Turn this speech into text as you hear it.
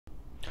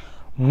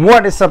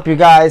What is up, you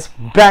guys?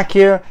 Back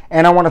here,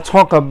 and I want to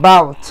talk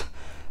about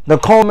the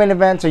co-main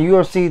event of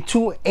UFC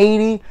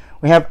 280.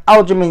 We have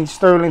Aljamain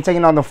Sterling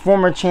taking on the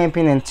former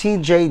champion and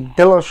Tj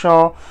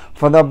Dillashaw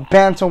for the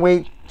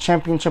bantamweight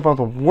championship of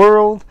the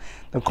world.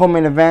 The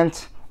co-main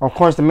event, of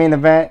course, the main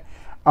event,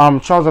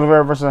 Charles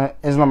Oliveira versus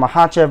Islam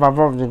Makhachev. I've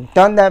already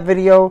done that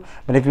video,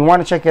 but if you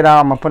want to check it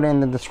out, I'm gonna put it in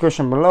the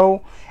description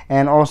below,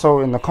 and also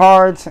in the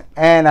cards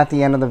and at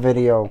the end of the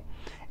video.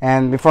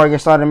 And before I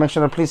get started, make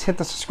sure to please hit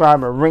the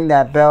subscribe or ring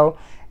that bell.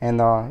 And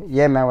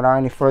yeah, man, without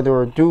any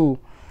further ado,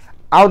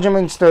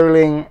 Aljamain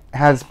Sterling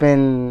has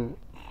been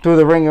through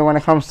the ringer when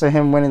it comes to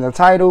him winning the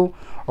title.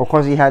 Of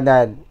course, he had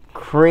that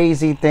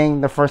crazy thing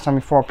the first time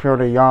he fought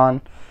Petr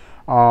Yan.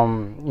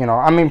 You know,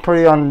 I mean,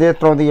 Petr Yan did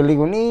throw the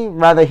illegal knee.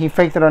 Rather he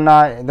faked it or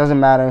not, it doesn't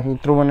matter. He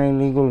threw an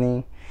illegal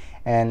knee,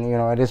 and you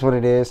know, it is what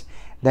it is.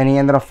 Then he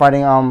ended up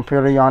fighting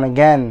Petr Yan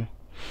again,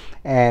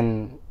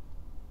 and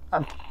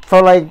I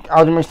felt like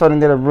Aljamain Sterling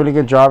did a really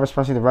good job,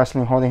 especially the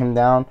wrestling, holding him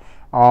down.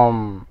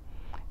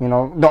 You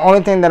know, the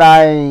only thing that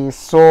I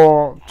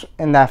saw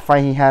in that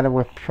fight he had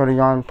with Petr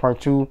Yan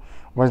part 2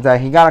 was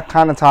that he got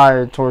kind of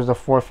tired towards the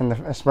fourth and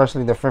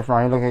especially the fifth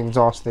round. He looked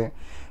exhausted.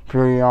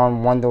 Petr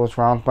Yan won those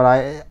rounds,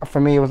 but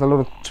for me, it was a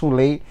little too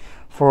late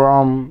for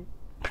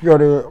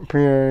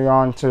Petr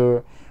Yan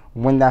to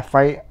win that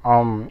fight.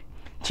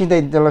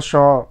 Tj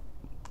Dillashaw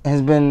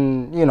has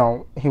been, you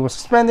know, he was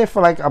suspended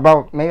for like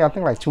about maybe I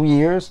think like 2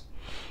 years.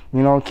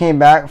 You know, came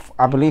back.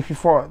 I believe he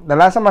fought. The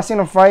last time I seen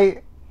him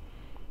fight,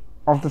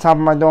 off the top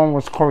of my dome,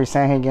 was Corey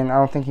Sandhagen. I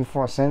don't think he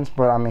fought since,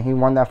 but I mean, he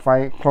won that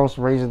fight. Close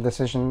razor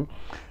decision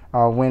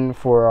win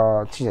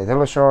for Tj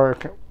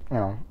Dillashaw. You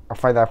know, a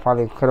fight that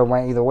probably could have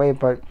went either way,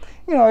 but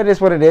you know, it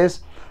is what it is.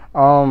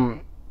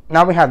 Now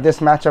we have this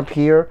matchup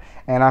here,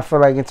 and I feel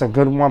like it's a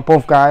good one.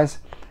 Both guys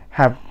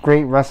have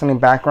great wrestling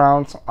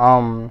backgrounds.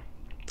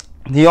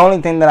 The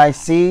only thing that I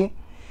see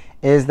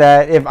is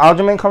that if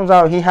Aljamain comes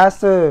out, he has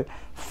to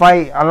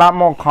fight a lot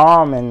more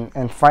calm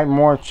and fight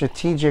more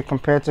strategic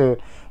compared to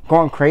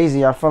going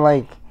crazy. I feel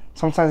like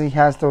sometimes he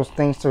has those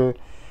things to,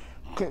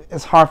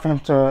 it's hard for him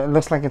to, it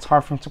looks like it's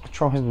hard for him to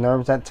control his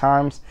nerves at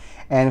times,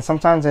 and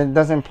sometimes it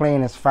doesn't play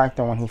in his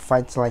factor when he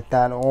fights like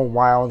that, all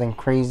wild and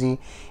crazy.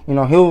 You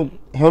know,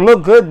 he'll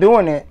look good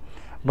doing it,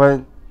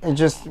 but it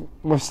just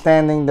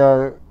withstanding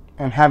the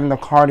and having the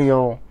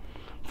cardio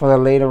for the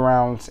later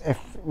rounds, if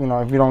you know,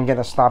 if you don't get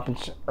a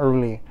stoppage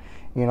early.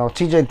 You know,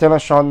 Tj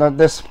Dillashaw,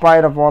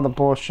 despite of all the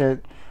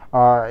bullshit,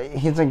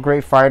 he's a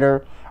great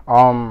fighter.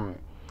 You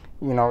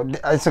know,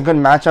 it's a good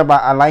matchup.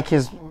 I like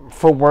his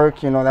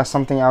footwork. You know, that's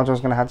something Aljo's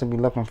going to have to be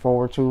looking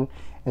forward to,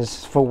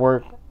 is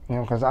footwork. You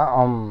know, because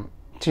Tj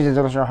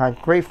Dillashaw had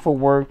great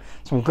footwork,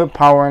 some good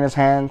power in his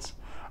hands.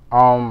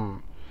 You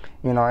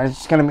know,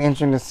 it's going to be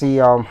interesting to see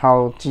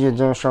how Tj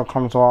Dillashaw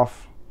comes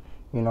off.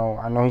 You know,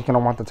 I know he's going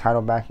to want the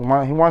title back. He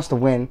wants to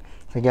win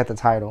to get the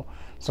title.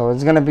 So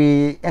it's going to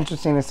be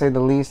interesting, to say the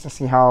least, to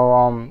see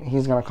how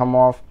he's going to come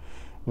off.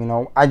 You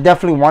know, I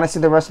definitely want to see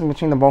the wrestling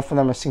between the both of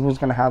them and see who's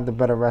going to have the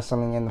better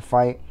wrestling in the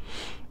fight.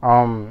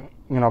 You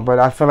know, but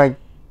I feel like,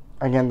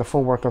 again, the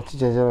footwork of Tj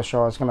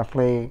Dillashaw is going to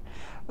play,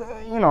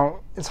 you know,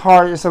 it's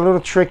hard. It's a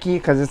little tricky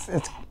because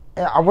it's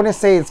I wouldn't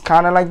say it's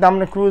kind of like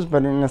Dominic Cruz,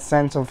 but in the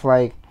sense of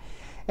like,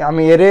 I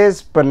mean, it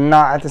is, but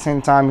not at the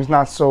same time. He's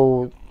not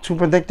so too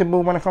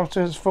predictable when it comes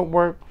to his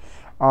footwork,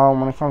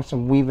 when it comes to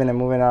weaving and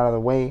moving out of the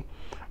way.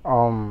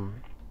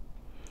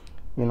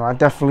 You know, I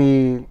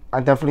definitely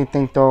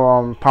think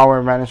though power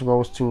advantage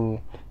goes to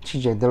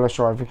Tj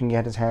Dillashaw if he can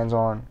get his hands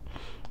on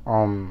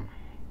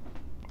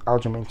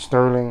Aljamain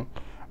Sterling.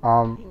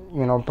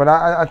 You know, but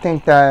I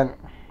think that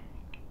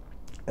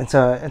it's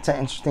an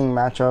interesting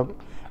matchup.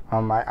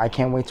 I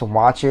can't wait to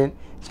watch it.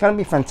 It's gonna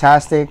be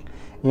fantastic.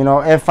 You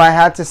know, if I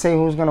had to say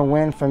who's gonna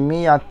win, for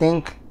me, I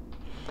think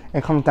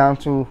it comes down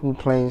to who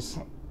plays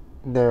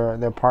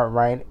their part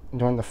right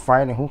during the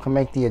fight and who can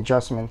make the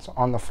adjustments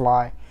on the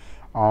fly.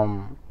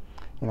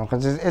 You know,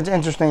 because it's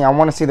interesting. I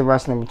want to see the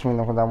wrestling between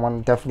them, because I want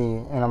to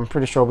definitely, and I'm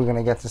pretty sure we're going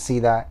to get to see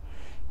that.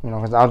 You know,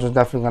 because Aljo's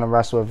definitely going to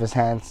wrestle with his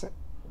hands,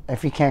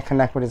 if he can't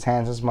connect with his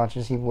hands as much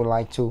as he would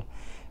like to.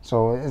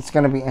 So it's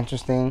going to be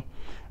interesting.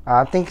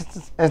 I think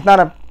it's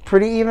not a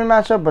pretty even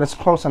matchup, but it's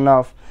close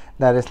enough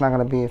that it's not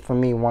going to be, for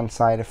me,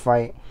 one-sided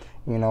fight.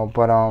 You know,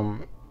 but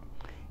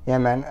yeah,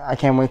 man, I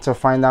can't wait to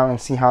find out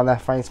and see how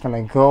that fight's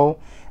going to go.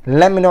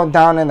 Let me know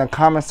down in the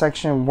comment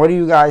section, what do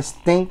you guys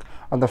think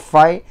of the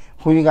fight?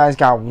 Who you guys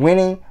got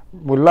winning?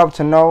 Would love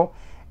to know.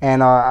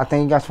 And I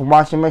thank you guys for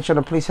watching. Make sure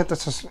to please hit the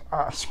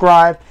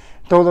subscribe.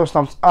 Throw those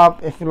thumbs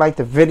up if you like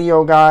the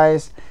video,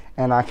 guys.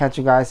 And I'll catch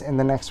you guys in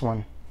the next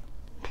one.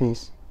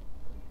 Peace.